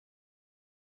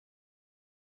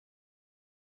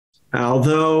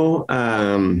Although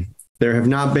there have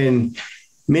not been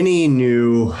many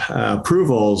new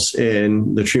approvals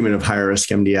in the treatment of high-risk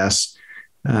MDS,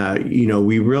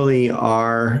 we really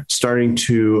are starting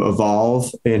to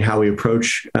evolve in how we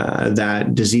approach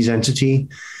that disease entity,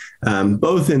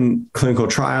 both in clinical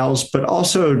trials, but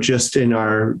also just in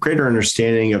our greater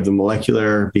understanding of the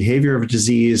molecular behavior of a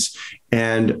disease,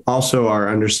 and also our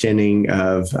understanding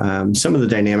of some of the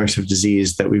dynamics of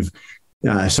disease that we've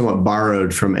somewhat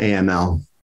borrowed from AML.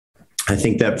 I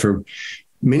think that for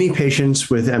many patients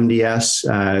with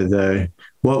MDS,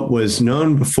 what was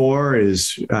known before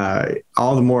is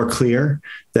all the more clear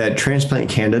that transplant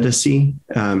candidacy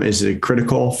is a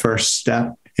critical first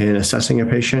step in assessing a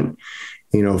patient.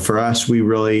 For us, we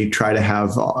really try to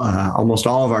have almost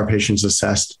all of our patients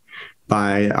assessed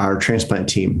by our transplant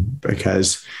team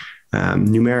because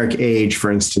numeric age,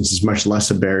 for instance, is much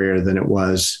less a barrier than it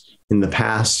was in the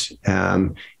past.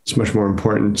 It's much more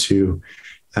important to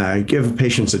give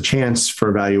patients a chance for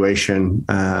evaluation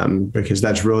because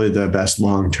that's really the best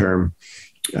long-term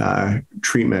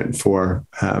treatment for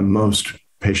most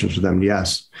patients with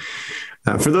MDS.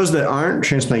 For those that aren't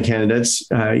transplant candidates,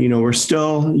 we're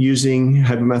still using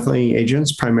hypomethylating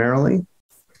agents primarily.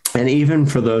 And even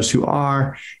for those who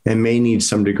are and may need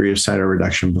some degree of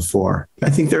cytoreduction before, I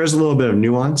think there is a little bit of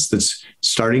nuance that's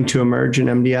starting to emerge in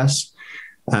MDS.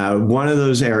 One of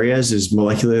those areas is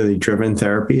molecularly driven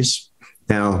therapies.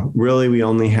 Now, really, we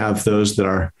only have those that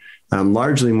are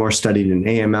largely more studied in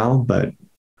AML, but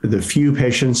the few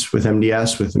patients with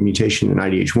MDS with a mutation in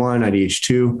IDH1,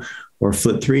 IDH2, or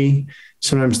FLT3,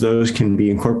 sometimes those can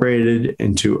be incorporated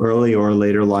into early or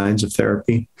later lines of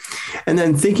therapy. And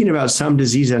then thinking about some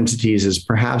disease entities as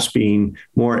perhaps being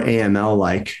more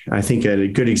AML-like, I think a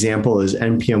good example is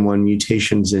NPM1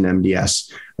 mutations in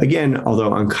MDS. Again,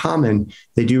 although uncommon,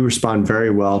 they do respond very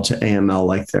well to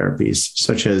AML-like therapies,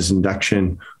 such as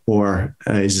induction or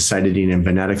azacitidine and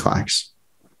venetoclax.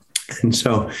 And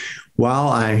so while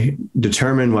I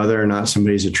determine whether or not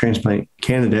somebody's a transplant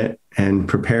candidate and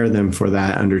prepare them for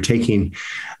that undertaking,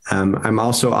 I'm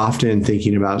also often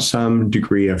thinking about some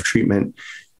degree of treatment,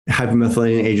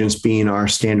 hypomethylating agents being our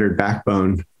standard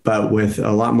backbone, but with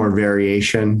a lot more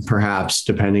variation, perhaps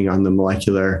depending on the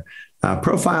molecular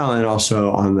profile and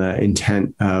also on the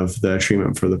intent of the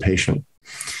treatment for the patient.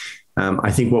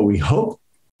 I think what we hope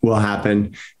will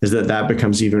happen is that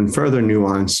becomes even further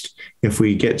nuanced if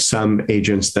we get some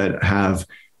agents that have,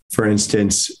 for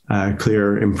instance,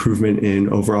 clear improvement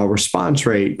in overall response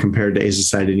rate compared to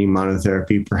azacitidine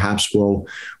monotherapy. Perhaps we'll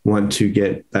want to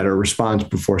get better response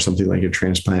before something like a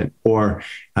transplant, or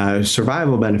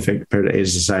survival benefit compared to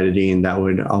azacitidine. That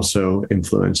would also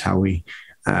influence how we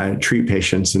treat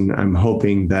patients. And I'm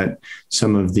hoping that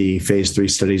some of the phase 3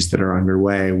 studies that are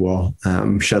underway will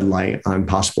shed light on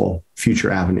possible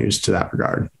future avenues to that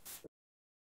regard.